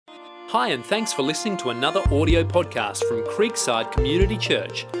Hi, and thanks for listening to another audio podcast from Creekside Community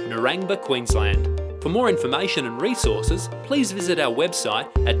Church, Narangba, Queensland. For more information and resources, please visit our website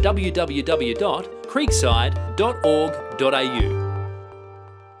at www.creekside.org.au.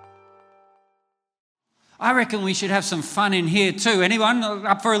 I reckon we should have some fun in here too. Anyone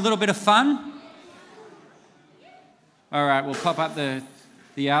up for a little bit of fun? All right, we'll pop up the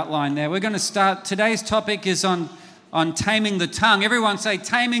outline there. We're going to start. Today's topic is on taming the tongue. Everyone say,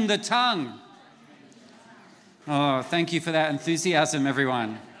 taming the tongue. Oh, thank you for that enthusiasm,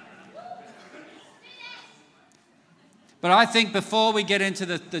 everyone. But I think before we get into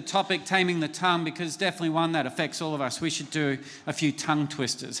the topic, taming the tongue, because it's definitely one that affects all of us, we should do a few tongue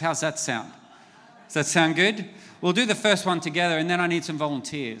twisters. How's that sound? Does that sound good? We'll do the first one together, and then I need some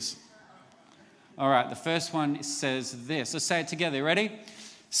volunteers. All right, the first one says this. Let's say it together. Ready?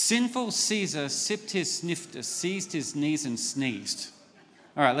 Sinful Caesar sipped his snifter, seized his knees and sneezed.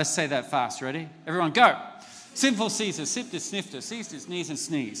 All right, let's say that fast. Ready? Everyone go. Sinful Caesar sipped his snifter, seized his knees and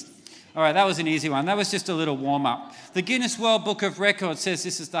sneezed. All right, that was an easy one. That was just a little warm-up. The Guinness World Book of Records says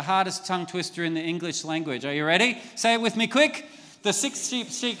this is the hardest tongue twister in the English language. Are you ready? Say it with me quick. The six sheep,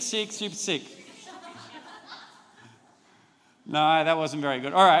 sick. No, that wasn't very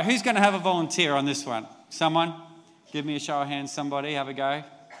good. All right, who's going to have a volunteer on this one? Someone? Give me a show of hands, somebody. Have a go.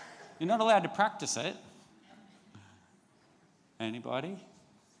 You're not allowed to practice it. Anybody?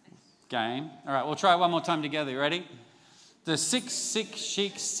 Game. All right, we'll try it one more time together. You ready? The six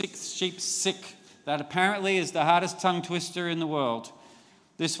sheep sick. That apparently is the hardest tongue twister in the world.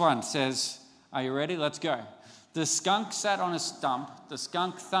 This one says, are you ready? Let's go. The skunk sat on a stump. The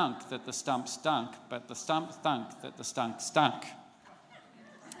skunk thunk that the stump stunk, but the stump thunk that the skunk stunk.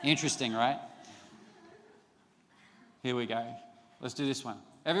 Interesting, right? Here we go. Let's do this one.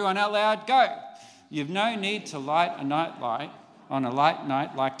 Everyone out loud, go. You've no need to light a night light on a light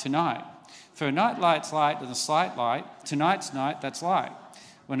night like tonight. For a night light's light and a slight light, tonight's night, that's light.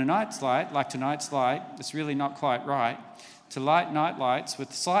 When a night's light, like tonight's light, it's really not quite right to light night lights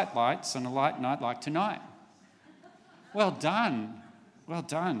with slight lights on a light night like tonight. Well done. Well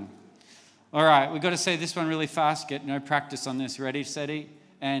done. All right, we've got to say this one really fast. Get no practice on this. Ready, steady,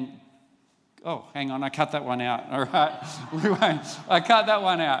 and... Oh, hang on, I cut that one out. All right, I cut that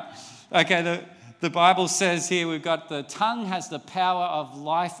one out. Okay, the Bible says here we've got the tongue has the power of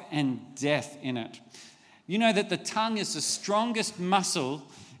life and death in it. You know that the tongue is the strongest muscle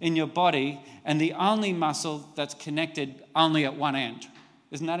in your body and the only muscle that's connected only at one end.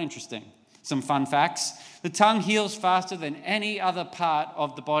 Isn't that interesting? Some fun facts. The tongue heals faster than any other part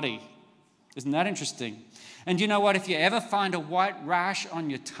of the body. Isn't that interesting? And you know what? If you ever find a white rash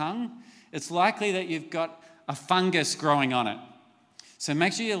on your tongue, it's likely that you've got a fungus growing on it. So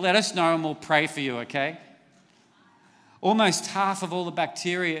make sure you let us know and we'll pray for you, okay? Almost half of all the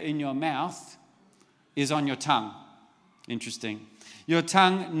bacteria in your mouth is on your tongue. Interesting. Your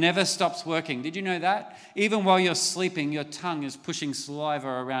tongue never stops working. Did you know that? Even while you're sleeping, your tongue is pushing saliva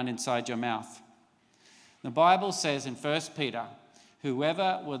around inside your mouth. The Bible says in 1 Peter,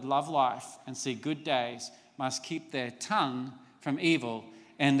 whoever would love life and see good days must keep their tongue from evil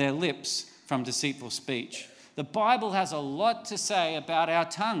and their lips from deceitful speech. The Bible has a lot to say about our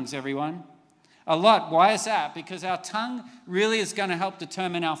tongues, everyone. A lot. Why is that? Because our tongue really is going to help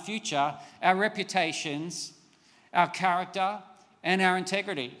determine our future, our reputations, our character, and our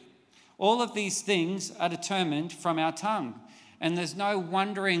integrity. All of these things are determined from our tongue. And there's no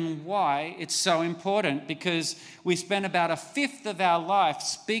wondering why it's so important, because we spend about a fifth of our life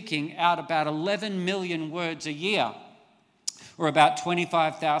speaking out about 11 million words a year, or about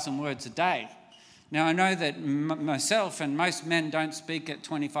 25,000 words a day. Now, I know that myself and most men don't speak at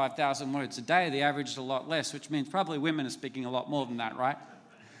 25,000 words a day. The average is a lot less, which means probably women are speaking a lot more than that, right?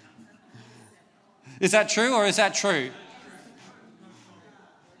 Is that true or is that true?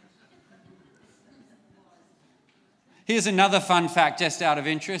 Here's another fun fact just out of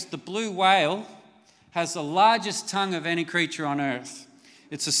interest. The blue whale has the largest tongue of any creature on earth.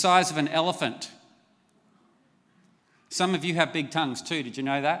 It's the size of an elephant. Some of you have big tongues too. Did you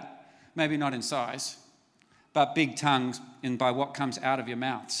know that? Maybe not in size, but big tongues by what comes out of your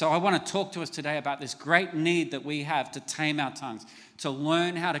mouth. So I want to talk to us today about this great need that we have to tame our tongues, to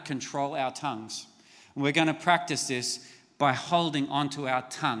learn how to control our tongues. And we're going to practice this by holding onto our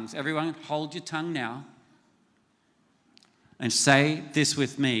tongues. Everyone, hold your tongue now and say this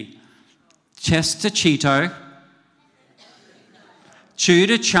with me. Chest to Cheeto, chewed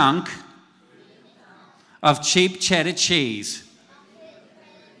a chunk of cheap cheddar cheese.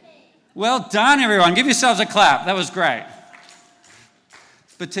 Well done, everyone. Give yourselves a clap. That was great.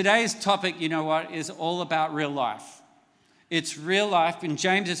 But today's topic, you know what, is all about real life. It's real life, and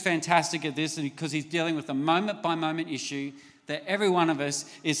James is fantastic at this because he's dealing with a moment-by-moment issue that every one of us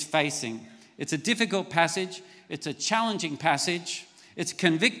is facing. It's a difficult passage, it's a challenging passage, it's a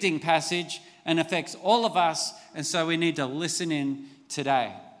convicting passage, and affects all of us, and so we need to listen in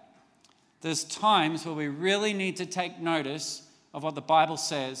today. There's times where we really need to take notice of what the Bible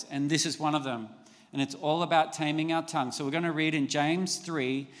says, and this is one of them. And it's all about taming our tongue. So we're going to read in James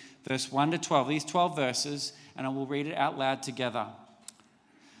 3, verse 1 to 12, these 12 verses, and I will read it out loud together.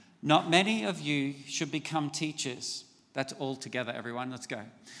 Not many of you should become teachers. That's all together, everyone. Let's go.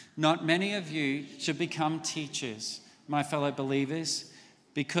 Not many of you should become teachers, my fellow believers,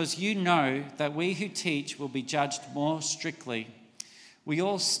 because you know that we who teach will be judged more strictly. We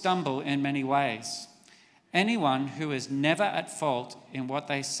all stumble in many ways. Anyone who is never at fault in what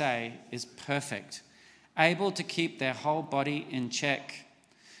they say is perfect, able to keep their whole body in check.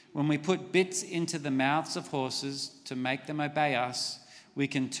 When we put bits into the mouths of horses to make them obey us, we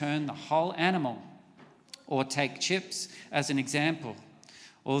can turn the whole animal. Or take chips as an example.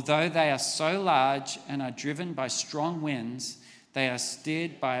 Although they are so large and are driven by strong winds, they are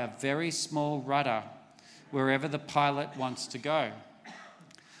steered by a very small rudder wherever the pilot wants to go.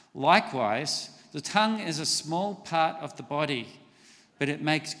 Likewise, the tongue is a small part of the body, but it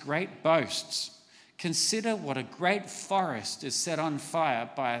makes great boasts. Consider what a great forest is set on fire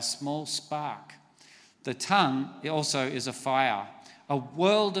by a small spark. The tongue also is a fire, a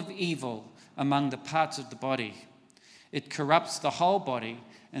world of evil among the parts of the body. It corrupts the whole body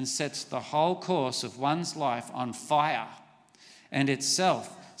and sets the whole course of one's life on fire, and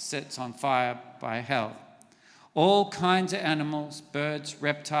itself sets on fire by hell. All kinds of animals, birds,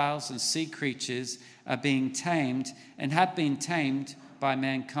 reptiles, and sea creatures are being tamed and have been tamed by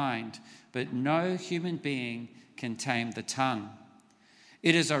mankind, but no human being can tame the tongue.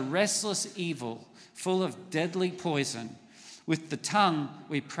 It is a restless evil full of deadly poison. With the tongue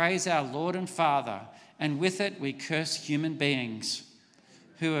we praise our Lord and Father, and with it we curse human beings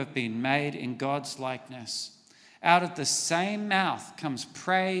who have been made in God's likeness. Out of the same mouth comes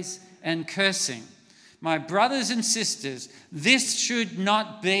praise and cursing. My brothers and sisters, this should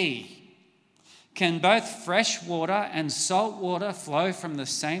not be. Can both fresh water and salt water flow from the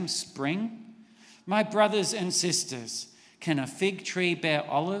same spring? My brothers and sisters, can a fig tree bear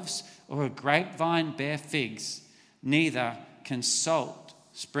olives or a grapevine bear figs? Neither can salt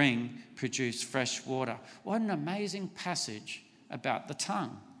spring produce fresh water. What an amazing passage about the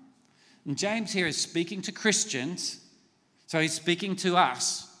tongue. And James here is speaking to Christians, so he's speaking to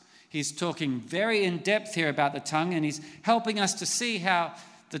us. He's talking very in depth here about the tongue, and he's helping us to see how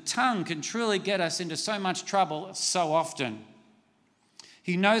the tongue can truly get us into so much trouble so often.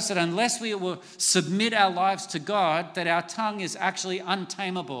 He knows that unless we will submit our lives to God, that our tongue is actually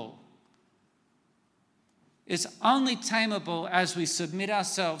untamable. It's only tameable as we submit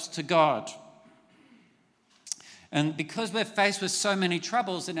ourselves to God. And because we're faced with so many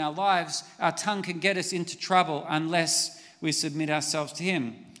troubles in our lives, our tongue can get us into trouble unless we submit ourselves to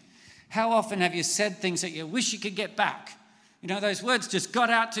Him. How often have you said things that you wish you could get back? You know, those words just got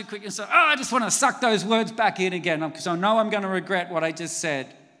out too quick and so, I just want to suck those words back in again because I know I'm going to regret what I just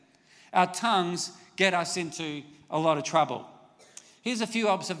said. Our tongues get us into a lot of trouble. Here's a few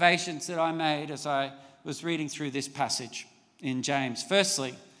observations that I made as I was reading through this passage in James.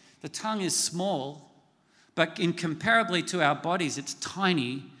 Firstly, the tongue is small, but incomparably to our bodies, it's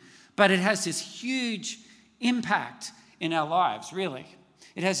tiny, but it has this huge impact in our lives, really.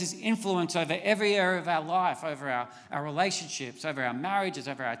 It has this influence over every area of our life, over our relationships, over our marriages,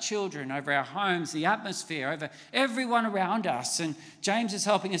 over our children, over our homes, the atmosphere, over everyone around us. And James is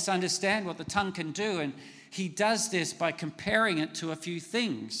helping us understand what the tongue can do. And he does this by comparing it to a few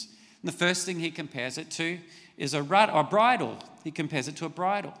things. And the first thing he compares it to is a bridle. He compares it to a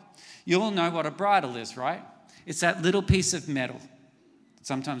bridle. You all know what a bridle is, right? It's that little piece of metal,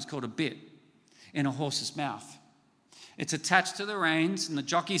 sometimes called a bit, in a horse's mouth. It's attached to the reins, and the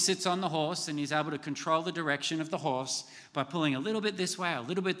jockey sits on the horse, and he's able to control the direction of the horse by pulling a little bit this way, a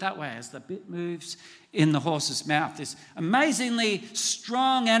little bit that way, as the bit moves in the horse's mouth. This amazingly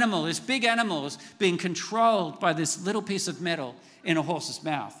strong animal, this big animal, is being controlled by this little piece of metal in a horse's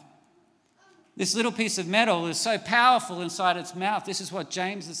mouth. This little piece of metal is so powerful inside its mouth. This is what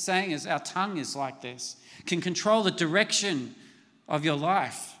James is saying, is our tongue is like this. It can control the direction of your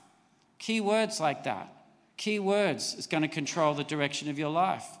life. Key words like that. Key words is going to control the direction of your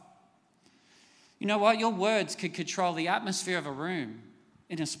life. You know what? Your words can control the atmosphere of a room.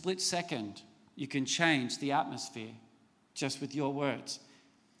 In a split second, you can change the atmosphere just with your words.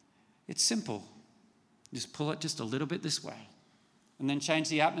 It's simple. Just pull it just a little bit this way and then change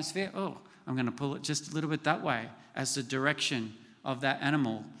the atmosphere. Oh, I'm going to pull it just a little bit that way as the direction of that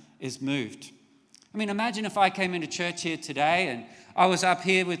animal is moved. I mean, imagine if I came into church here today and I was up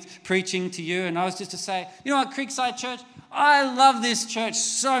here preaching to you and I was just to say, you know what, Creekside Church, I love this church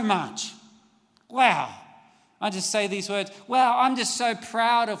so much. Wow. I just say these words, wow, I'm just so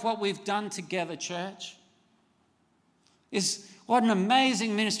proud of what we've done together, church. What an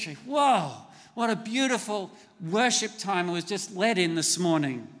amazing ministry. Whoa, what a beautiful worship time it was just led in this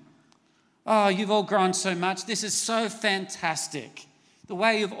morning. Oh, you've all grown so much. This is so fantastic. The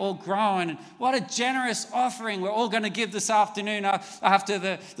way you've all grown, and what a generous offering we're all going to give this afternoon after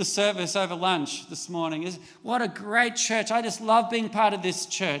the service over lunch this morning. What a great church. I just love being part of this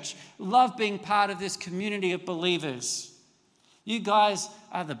church, love being part of this community of believers. You guys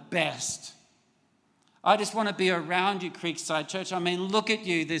are the best. I just want to be around you, Creekside Church. I mean, look at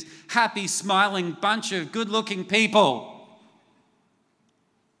you, this happy, smiling bunch of good-looking people.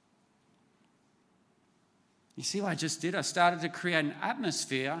 You see what I just did? I started to create an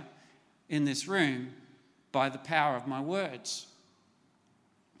atmosphere in this room by the power of my words.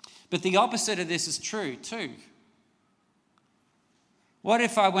 But the opposite of this is true too. What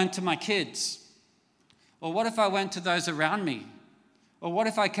if I went to my kids? Or what if I went to those around me? Or what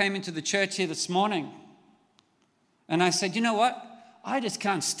if I came into the church here this morning and I said, you know what? I just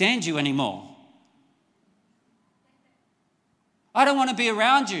can't stand you anymore. I don't want to be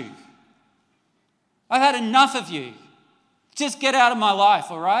around you. I've had enough of you. Just get out of my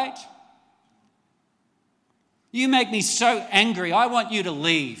life, all right? You make me so angry. I want you to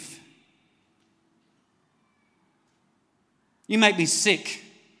leave. You make me sick.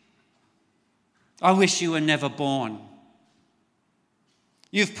 I wish you were never born.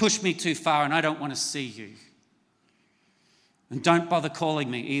 You've pushed me too far and I don't want to see you. And don't bother calling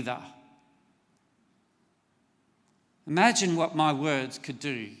me either. Imagine what my words could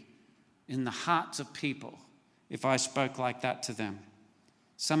do in the hearts of people if I spoke like that to them.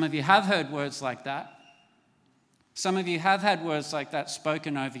 Some of you have heard words like that. Some of you have had words like that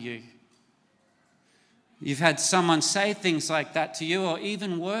spoken over you. You've had someone say things like that to you, or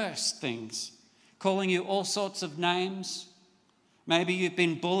even worse things, calling you all sorts of names. Maybe you've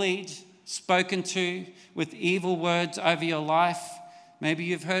been bullied, spoken to with evil words over your life. Maybe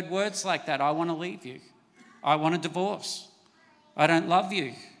you've heard words like that. I want to leave you. I want a divorce. I don't love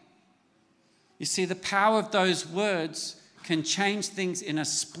you. You see, the power of those words can change things in a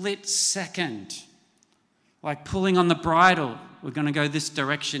split second. Like pulling on the bridle. We're going to go this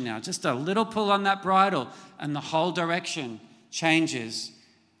direction now. Just a little pull on that bridle and the whole direction changes.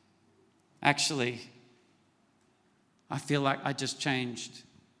 Actually, I feel like I just changed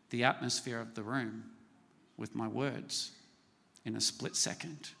the atmosphere of the room with my words in a split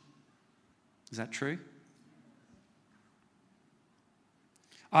second. Is that true?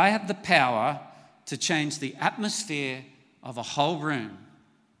 I have the power to change the atmosphere of a whole room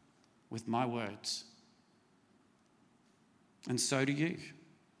with my words. And so do you.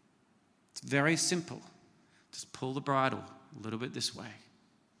 It's very simple. Just pull the bridle a little bit this way.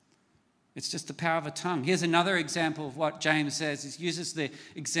 It's just the power of a tongue. Here's another example of what James says. He uses the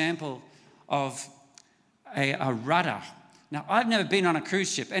example of a rudder. Now, I've never been on a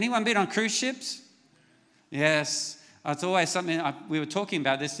cruise ship. Anyone been on cruise ships? Yes. It's always something, we were talking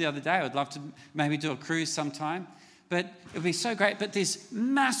about this the other day. I would love to maybe do a cruise sometime. But it would be so great. But these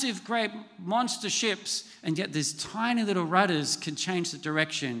massive, great monster ships, and yet these tiny little rudders can change the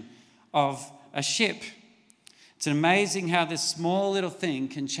direction of a ship. It's amazing how this small little thing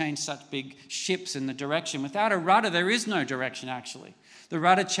can change such big ships in the direction. Without a rudder, there is no direction, actually. The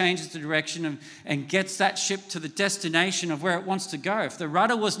rudder changes the direction and gets that ship to the destination of where it wants to go. If the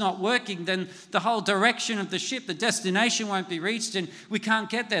rudder was not working, then the whole direction of the ship, the destination won't be reached and we can't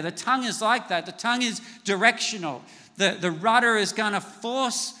get there. The tongue is like that. The tongue is directional. The rudder is going to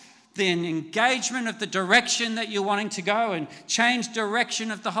force the engagement of the direction that you're wanting to go and change direction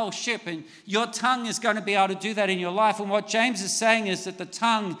of the whole ship. And your tongue is going to be able to do that in your life. And what James is saying is that the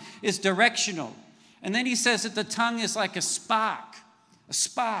tongue is directional. And then he says that the tongue is like a spark. A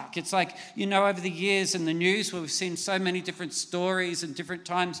spark. It's like, over the years in the news where we've seen so many different stories and different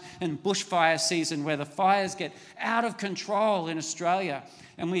times in bushfire season where the fires get out of control in Australia.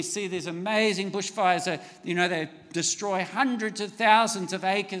 And we see these amazing bushfires that, they destroy hundreds of thousands of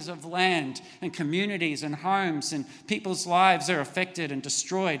acres of land and communities and homes, and people's lives are affected and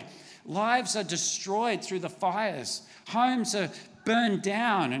destroyed. Lives are destroyed through the fires. Homes are burned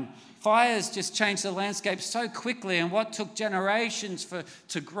down, and fires just change the landscape so quickly, and what took generations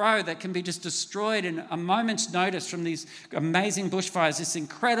to grow that can be just destroyed in a moment's notice from these amazing bushfires, this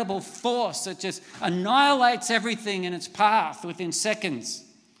incredible force that just annihilates everything in its path within seconds.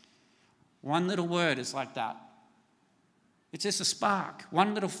 One little word is like that. It's just a spark,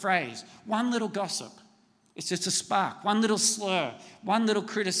 one little phrase, one little gossip. It's just a spark, one little slur, one little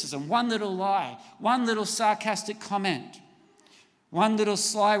criticism, one little lie, one little sarcastic comment, one little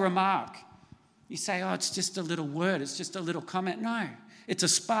sly remark. You say, oh, it's just a little word, it's just a little comment. No, it's a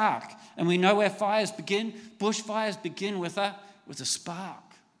spark. And we know where fires begin. Bushfires begin with a spark.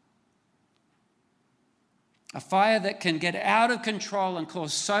 A fire that can get out of control and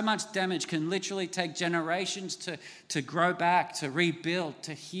cause so much damage can literally take generations to grow back, to rebuild,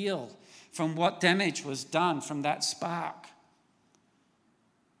 to heal from what damage was done from that spark.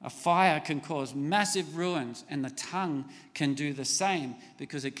 A fire can cause massive ruins, and the tongue can do the same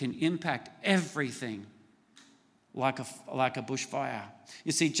because it can impact everything like a bushfire.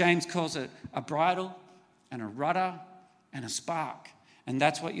 You see, James calls it a bridle and a rudder and a spark. And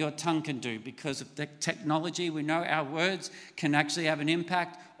that's what your tongue can do. Because of the technology, we know our words can actually have an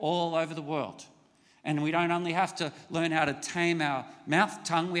impact all over the world. And we don't only have to learn how to tame our mouth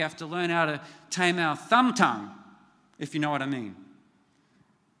tongue, we have to learn how to tame our thumb tongue, if you know what I mean.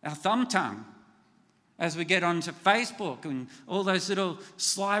 Our thumb tongue. As we get onto Facebook and all those little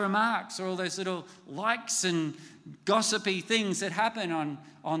sly remarks or all those little likes and gossipy things that happen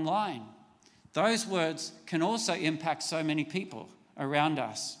online. Those words can also impact so many people around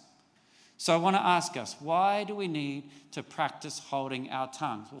us. So I want to ask us, why do we need to practice holding our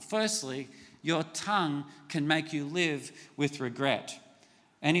tongues? Well, firstly, your tongue can make you live with regret.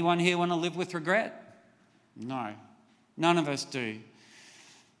 Anyone here want to live with regret? No, none of us do.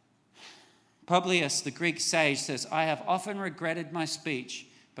 Publius, the Greek sage, says, I have often regretted my speech,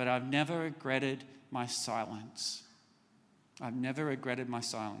 but I've never regretted my silence. I've never regretted my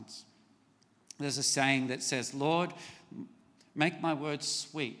silence. There's a saying that says, Lord, make my words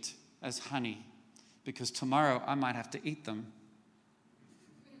sweet as honey, because tomorrow I might have to eat them.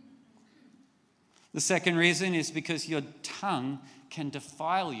 The second reason is because your tongue can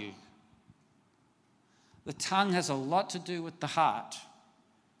defile you. The tongue has a lot to do with the heart.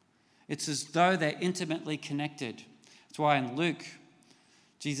 It's as though they're intimately connected. That's why in Luke,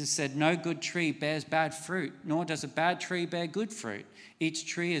 Jesus said, no good tree bears bad fruit, nor does a bad tree bear good fruit. Each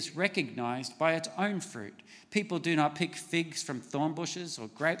tree is recognized by its own fruit. People do not pick figs from thorn bushes or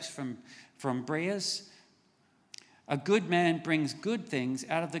grapes from briars. A good man brings good things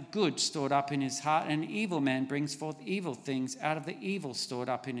out of the good stored up in his heart, and an evil man brings forth evil things out of the evil stored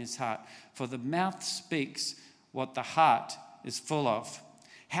up in his heart. For the mouth speaks what the heart is full of.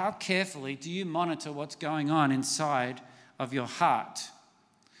 How carefully do you monitor what's going on inside of your heart?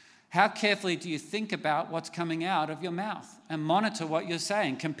 How carefully do you think about what's coming out of your mouth and monitor what you're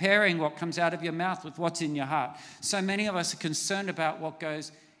saying, comparing what comes out of your mouth with what's in your heart? So many of us are concerned about what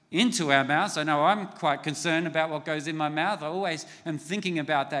goes into our mouths. I know I'm quite concerned about what goes in my mouth. I always am thinking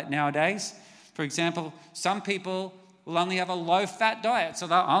about that nowadays. For example, some people will only have a low-fat diet, so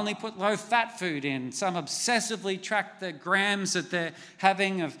they'll only put low-fat food in. Some obsessively track the grams that they're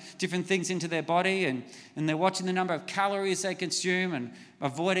having of different things into their body, and they're watching the number of calories they consume and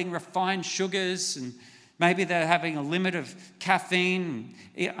avoiding refined sugars, and maybe they're having a limit of caffeine,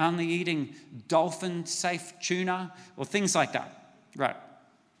 only eating dolphin-safe tuna, or things like that. Right.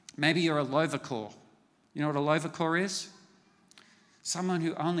 Maybe you're a Lovacore. You know what a Lovacore is? Someone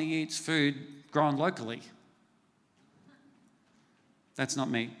who only eats food grown locally. That's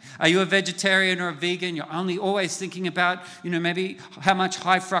not me. Are you a vegetarian or a vegan? You're only always thinking about, maybe how much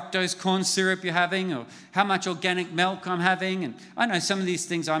high fructose corn syrup you're having or how much organic milk I'm having. And I know some of these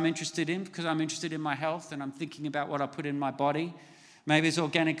things I'm interested in because I'm interested in my health and I'm thinking about what I put in my body. Maybe it's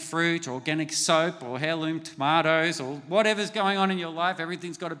organic fruit or organic soap or heirloom tomatoes or whatever's going on in your life.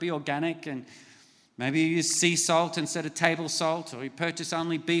 Everything's got to be organic. And maybe you use sea salt instead of table salt, or you purchase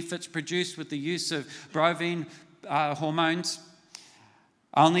only beef that's produced with the use of bovine hormones.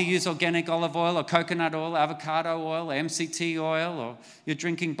 Only use organic olive oil or coconut oil, avocado oil, MCT oil, or you're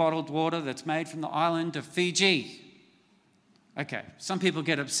drinking bottled water that's made from the island of Fiji. Okay, some people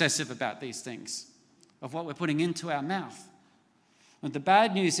get obsessive about these things, of what we're putting into our mouth. But the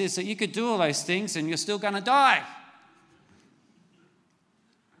bad news is that you could do all those things and you're still going to die.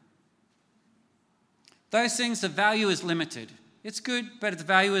 Those things, the value is limited. It's good, but the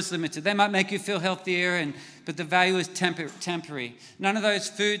value is limited. They might make you feel healthier, but the value is temporary. None of those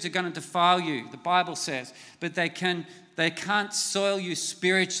foods are going to defile you, the Bible says, but they can't soil you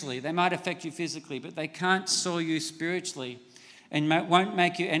spiritually. They might affect you physically, but they can't soil you spiritually and won't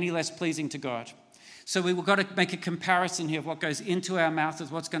make you any less pleasing to God. So we've got to make a comparison here of what goes into our mouth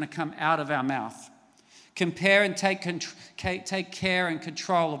with what's going to come out of our mouth. Compare and take care and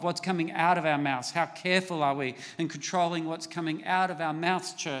control of what's coming out of our mouths. How careful are we in controlling what's coming out of our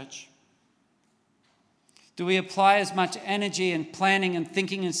mouths, church? Do we apply as much energy and planning and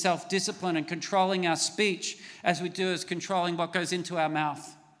thinking and self-discipline and controlling our speech as we do as controlling what goes into our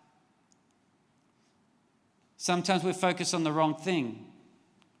mouth? Sometimes we focus on the wrong thing.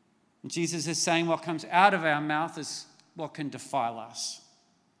 And Jesus is saying what comes out of our mouth is what can defile us.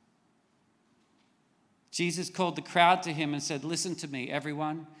 Jesus called the crowd to him and said, "Listen to me,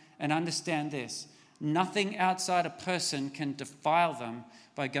 everyone, and understand this. Nothing outside a person can defile them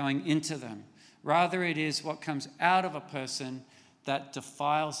by going into them. Rather, it is what comes out of a person that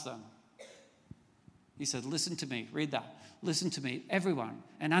defiles them." He said, "Listen to me." Read that. "Listen to me, everyone,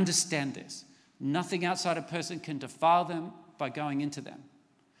 and understand this. Nothing outside a person can defile them by going into them.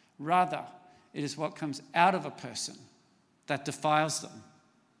 Rather, it is what comes out of a person that defiles them."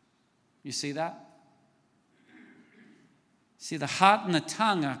 You see that? See, the heart and the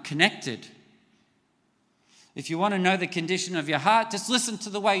tongue are connected. If you want to know the condition of your heart, just listen to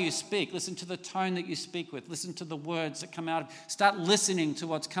the way you speak. Listen to the tone that you speak with. Listen to the words that come out. Start listening to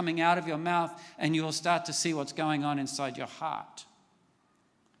what's coming out of your mouth, and you will start to see what's going on inside your heart.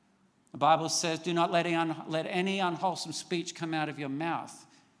 The Bible says, "Do not let any unwholesome speech come out of your mouth."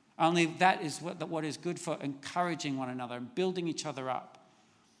 Only that is what is good for encouraging one another and building each other up.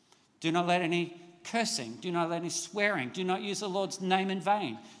 Do not let any cursing, do not let any swearing, do not use the Lord's name in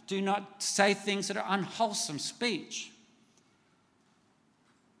vain. Do not say things that are unwholesome speech.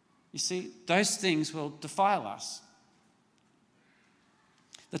 You see, those things will defile us.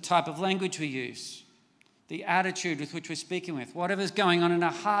 The type of language we use, the attitude with which we're speaking with, whatever's going on in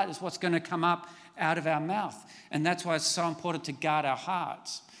our heart is what's going to come up out of our mouth. And that's why it's so important to guard our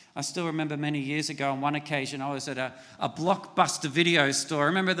hearts. I still remember many years ago on one occasion I was at a Blockbuster video store.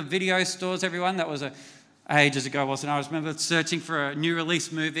 Remember the video stores, everyone? That was ages ago, wasn't it? I remember searching for a new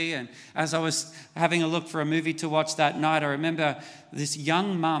release movie, and as I was having a look for a movie to watch that night, I remember this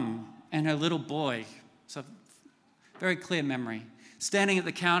young mum and her little boy. It's a very clear memory. Standing at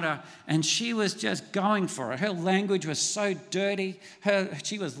the counter, and she was just going for it. Her language was so dirty.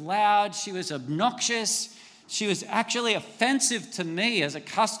 She was loud. She was obnoxious. She was actually offensive to me as a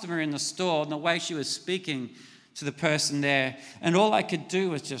customer in the store and the way she was speaking to the person there. And all I could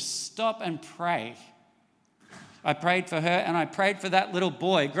do was just stop and pray. I prayed for her, and I prayed for that little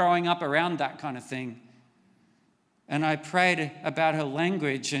boy growing up around that kind of thing. And I prayed about her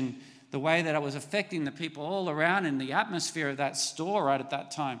language and the way that it was affecting the people all around in the atmosphere of that store right at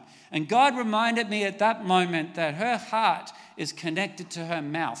that time. And God reminded me at that moment that her heart is connected to her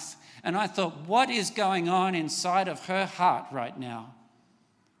mouth. And I thought, what is going on inside of her heart right now?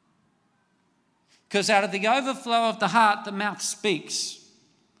 Because out of the overflow of the heart, the mouth speaks.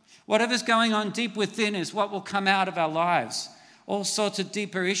 Whatever's going on deep within is what will come out of our lives. All sorts of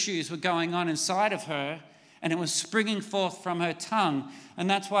deeper issues were going on inside of her, and it was springing forth from her tongue. And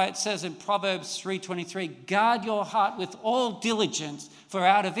that's why it says in Proverbs 3:23, "Guard your heart with all diligence, for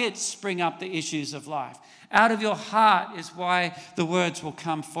out of it spring up the issues of life." Out of your heart is why the words will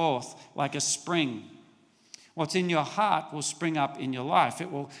come forth like a spring. What's in your heart will spring up in your life.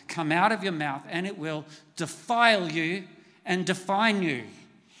 It will come out of your mouth, and it will defile you and define you.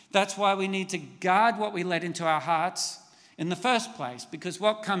 That's why we need to guard what we let into our hearts in the first place, because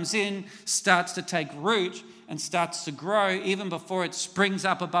what comes in starts to take root and starts to grow even before it springs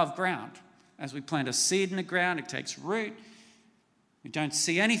up above ground. As we plant a seed in the ground, it takes root. We don't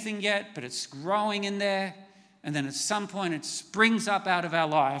see anything yet, but it's growing in there. And then at some point it springs up out of our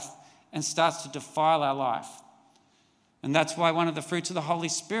life and starts to defile our life. And that's why one of the fruits of the Holy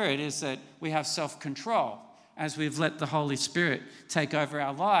Spirit is that we have self-control. As we've let the Holy Spirit take over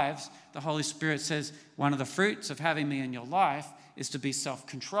our lives, the Holy Spirit says one of the fruits of having me in your life is to be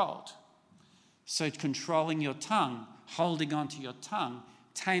self-controlled. So controlling your tongue, holding on to your tongue,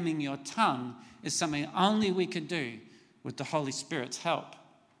 taming your tongue is something only we can do with the Holy Spirit's help.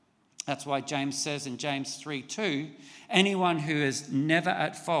 That's why James says in James 3:2, anyone who is never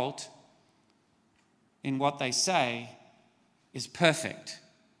at fault in what they say is perfect.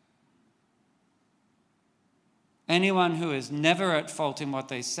 Anyone who is never at fault in what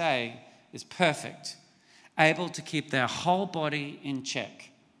they say is perfect, able to keep their whole body in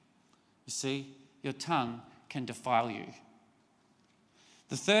check. You see, your tongue can defile you.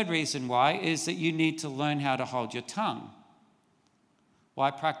 The third reason why is that you need to learn how to hold your tongue. Why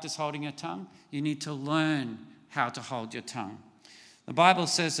practice holding your tongue? You need to learn how to hold your tongue. The Bible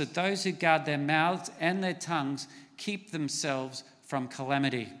says that those who guard their mouths and their tongues keep themselves from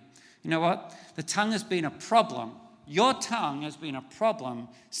calamity. You know what? The tongue has been a problem. Your tongue has been a problem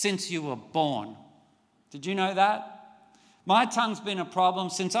since you were born. Did you know that? My tongue's been a problem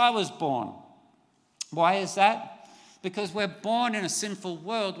since I was born. Why is that? Because we're born in a sinful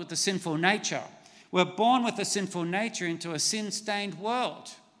world with a sinful nature. We're born with a sinful nature into a sin-stained world.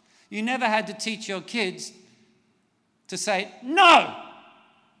 You never had to teach your kids to say, no,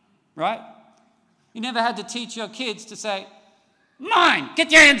 right? You never had to teach your kids to say, mine,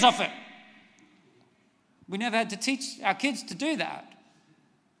 get your hands off it. We never had to teach our kids to do that.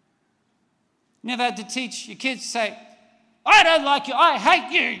 You never had to teach your kids to say, I don't like you, I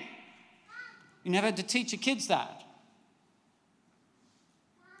hate you. You never had to teach your kids that.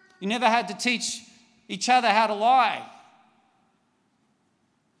 You never had to teach each other how to lie.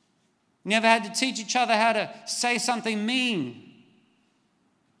 You never had to teach each other how to say something mean.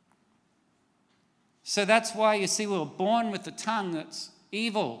 So that's why you see we were born with a tongue that's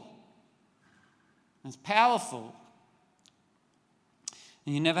evil. It's powerful.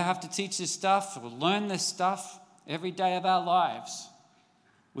 And you never have to teach this stuff or learn this stuff every day of our lives.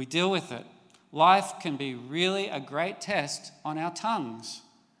 We deal with it. Life can be really a great test on our tongues.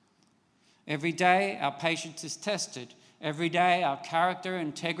 Every day our patience is tested. Every day our character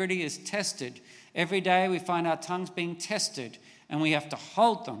integrity is tested. Every day we find our tongues being tested, and we have to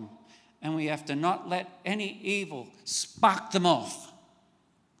hold them, and we have to not let any evil spark them off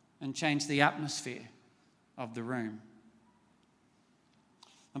and change the atmosphere of the room.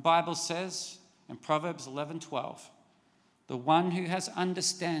 The Bible says in Proverbs 11:12, the one who has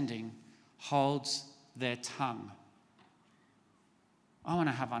understanding holds their tongue. I want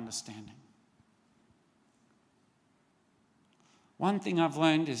to have understanding. One thing I've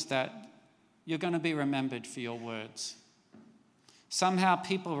learned is that you're going to be remembered for your words. Somehow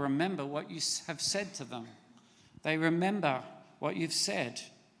people remember what you have said to them. They remember what you've said.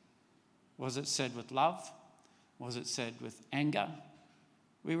 Was it said with love? Was it said with anger?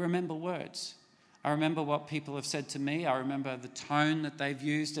 We remember words. I remember what people have said to me. I remember the tone that they've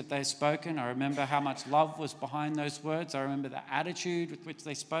used if they've spoken. I remember how much love was behind those words. I remember the attitude with which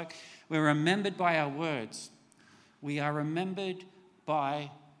they spoke. We're remembered by our words. We are remembered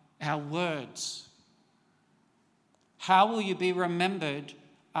by our words. How will you be remembered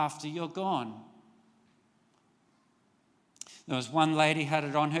after you're gone? There was one lady had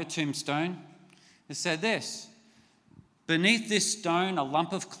it on her tombstone. It said this: beneath this stone, a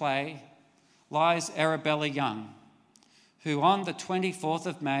lump of clay, lies Arabella Young, who on the 24th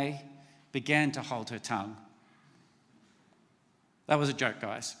of May began to hold her tongue. That was a joke,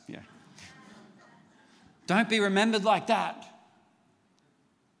 guys. Yeah. Don't be remembered like that.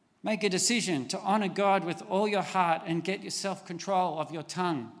 Make a decision to honor God with all your heart and get your self-control of your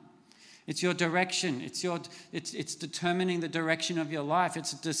tongue. It's your direction. It's determining the direction of your life.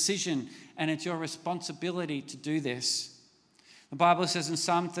 It's a decision, and it's your responsibility to do this. The Bible says in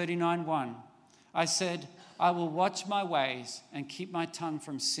Psalm 39:1, I said, I will watch my ways and keep my tongue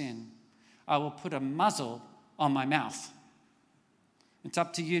from sin. I will put a muzzle on my mouth. It's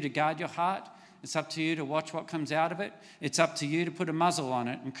up to you to guard your heart. It's up to you to watch what comes out of it. It's up to you to put a muzzle on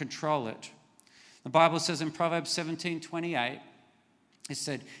it and control it. The Bible says in Proverbs 17:28, it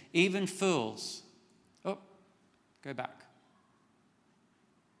said, even fools, go back.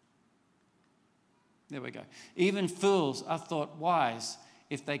 There we go. Even fools are thought wise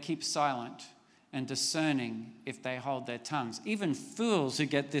if they keep silent, and discerning if they hold their tongues. Even fools who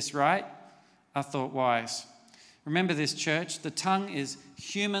get this right are thought wise. Remember this, church, the tongue is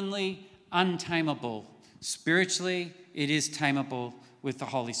humanly untamable. Spiritually, it is tameable with the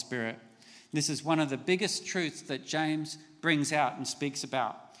Holy Spirit. This is one of the biggest truths that James brings out and speaks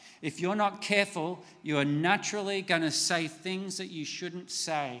about. If you're not careful, you are naturally going to say things that you shouldn't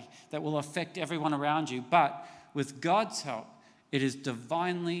say that will affect everyone around you. But with God's help, it is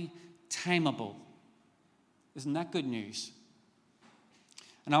divinely tameable. Isn't that good news?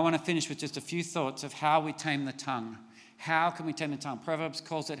 And I want to finish with just a few thoughts of how we tame the tongue. How can we tame the tongue? Proverbs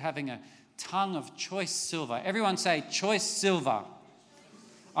calls it having a tongue of choice silver. Everyone say choice silver.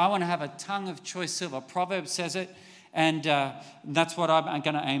 I want to have a tongue of choice silver. Proverbs says it, and that's what I'm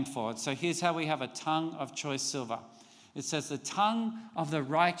going to aim for. So here's how we have a tongue of choice silver. It says the tongue of the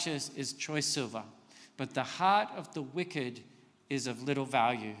righteous is choice silver, but the heart of the wicked is of little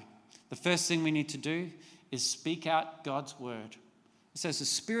value. The first thing we need to do is speak out God's word. It says, the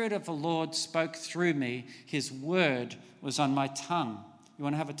Spirit of the Lord spoke through me. His word was on my tongue. You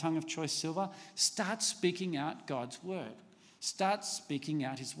want to have a tongue of choice silver? Start speaking out God's word. Start speaking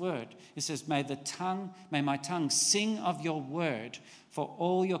out his word. It says, may my tongue sing of your word, for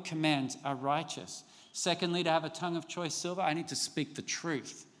all your commands are righteous. Secondly, to have a tongue of choice silver, I need to speak the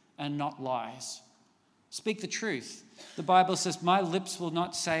truth and not lies. Speak the truth. The Bible says, my lips will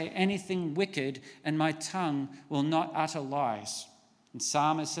not say anything wicked, and my tongue will not utter lies. In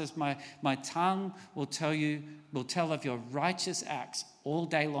Psalm it says, my tongue will tell of your righteous acts all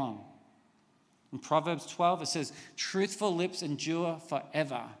day long. In Proverbs 12, it says, truthful lips endure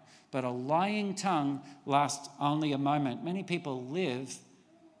forever, but a lying tongue lasts only a moment. Many people live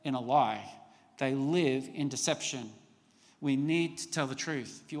in a lie. They live in deception. We need to tell the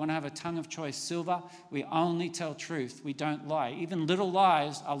truth. If you want to have a tongue of choice silver, we only tell truth. We don't lie. Even little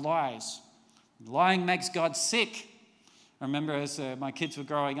lies are lies. Lying makes God sick. I remember as my kids were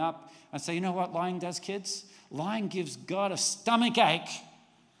growing up, I'd say, you know what lying does, kids? Lying gives God a stomach ache.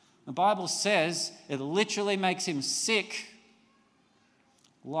 The Bible says it literally makes him sick.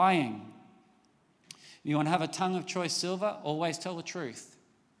 Lying. You want to have a tongue of choice silver? Always tell the truth.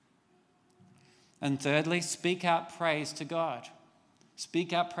 And thirdly, speak out praise to God.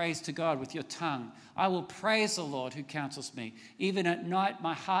 Speak out praise to God with your tongue. I will praise the Lord who counsels me. Even at night,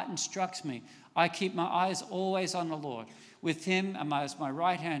 my heart instructs me. I keep my eyes always on the Lord. With him as my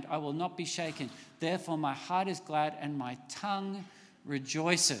right hand, I will not be shaken. Therefore, my heart is glad and my tongue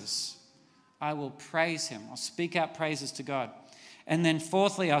rejoices. I will praise him. I'll speak out praises to God. And then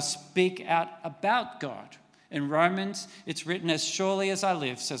fourthly, I'll speak out about God. In Romans, it's written, as surely as I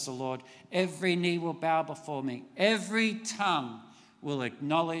live, says the Lord, every knee will bow before me. Every tongue will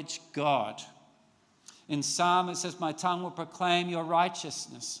acknowledge God. In Psalm, it says, my tongue will proclaim your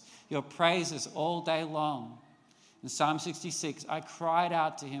righteousness, your praises all day long. In Psalm 66, I cried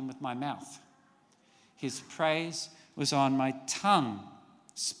out to him with my mouth. His praise was on my tongue.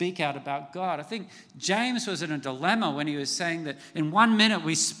 Speak out about God. I think James was in a dilemma when he was saying that in 1 minute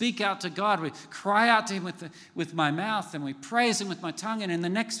we speak out to God, we cry out to him with my mouth, and we praise him with my tongue, and in the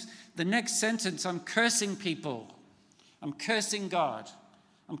next sentence I'm cursing people. I'm cursing God.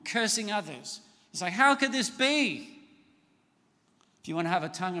 I'm cursing others. It's like, how could this be? If you want to have a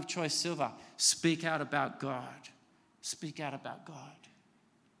tongue of choice silver, speak out about God. Speak out about God.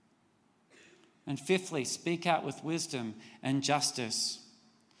 And fifthly, speak out with wisdom and justice.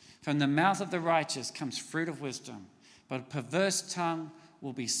 From the mouth of the righteous comes fruit of wisdom, but a perverse tongue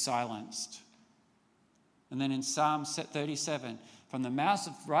will be silenced. And then in Psalm 37, from the mouths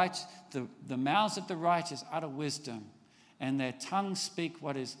of the righteous utter wisdom, and their tongues speak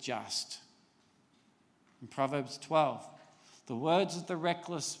what is just. In Proverbs 12, the words of the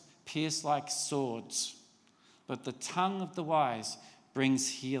reckless pierce like swords, but the tongue of the wise brings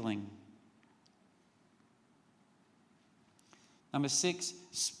healing. Number 6,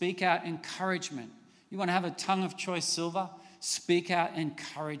 speak out encouragement. You want to have a tongue of choice silver? Speak out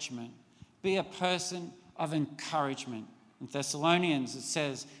encouragement. Be a person of encouragement. In Thessalonians, it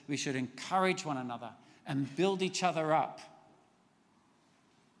says we should encourage one another and build each other up.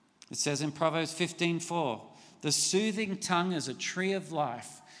 It says in Proverbs 15:4, the soothing tongue is a tree of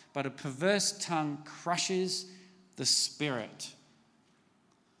life, but a perverse tongue crushes the spirit.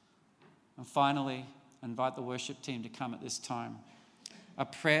 And finally, invite the worship team to come at this time. A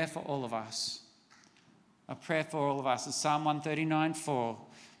prayer for all of us. A prayer for all of us is Psalm 139:4.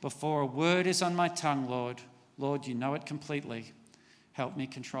 Before a word is on my tongue, Lord, you know it completely. Help me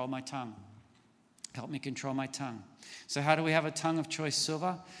control my tongue. Help me control my tongue. So how do we have a tongue of choice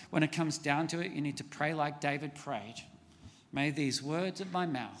silver? When it comes down to it, you need to pray like David prayed. May these words of my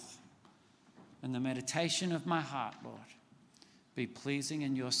mouth and the meditation of my heart, Lord, be pleasing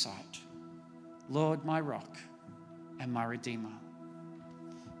in your sight. Lord, my rock and my redeemer.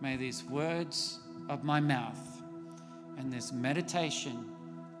 May these words of my mouth and this meditation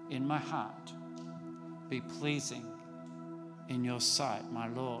in my heart be pleasing in your sight, my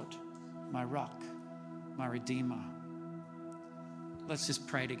Lord, my rock, my redeemer. Let's just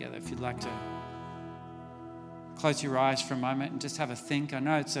pray together. If you'd like to close your eyes for a moment and just have a think. I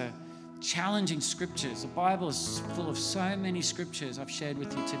know it's a challenging scriptures. The Bible is full of so many scriptures I've shared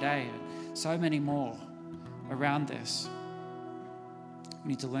with you today, and so many more around this. We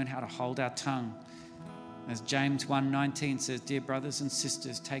need to learn how to hold our tongue. As James 1:19 says, dear brothers and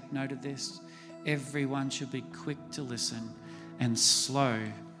sisters, take note of this. Everyone should be quick to listen and slow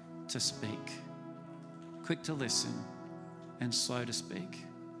to speak. Quick to listen and slow to speak.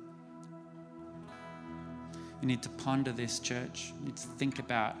 You need to ponder this, church. You need to think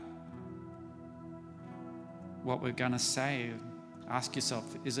about what we're going to say. Ask yourself,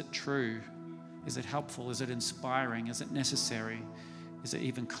 is it true? Is it helpful? Is it inspiring? Is it necessary? Is it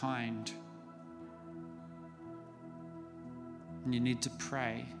even kind? And you need to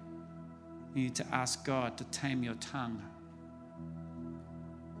pray. You need to ask God to tame your tongue.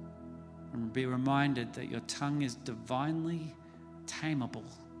 And be reminded that your tongue is divinely tameable.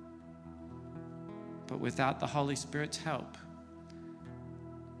 But without the Holy Spirit's help,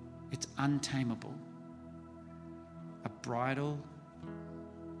 it's untamable. A bridle,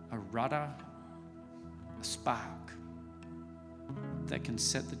 a rudder, a spark. that can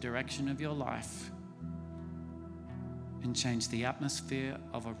set the direction of your life and change the atmosphere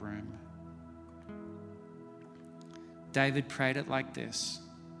of a room. David prayed it like this: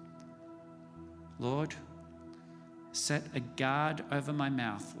 Lord, set a guard over my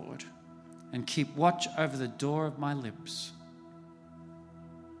mouth, Lord, and keep watch over the door of my lips.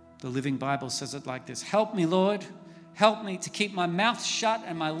 The Living Bible says it like this: help me, Lord, help me to keep my mouth shut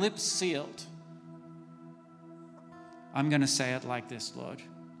and my lips sealed. I'm going to say it like this, Lord,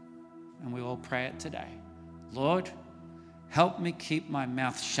 and we all pray it today. Lord, help me keep my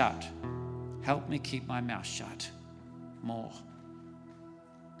mouth shut. Help me keep my mouth shut more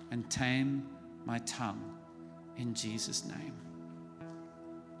and tame my tongue in Jesus' name.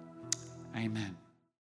 Amen.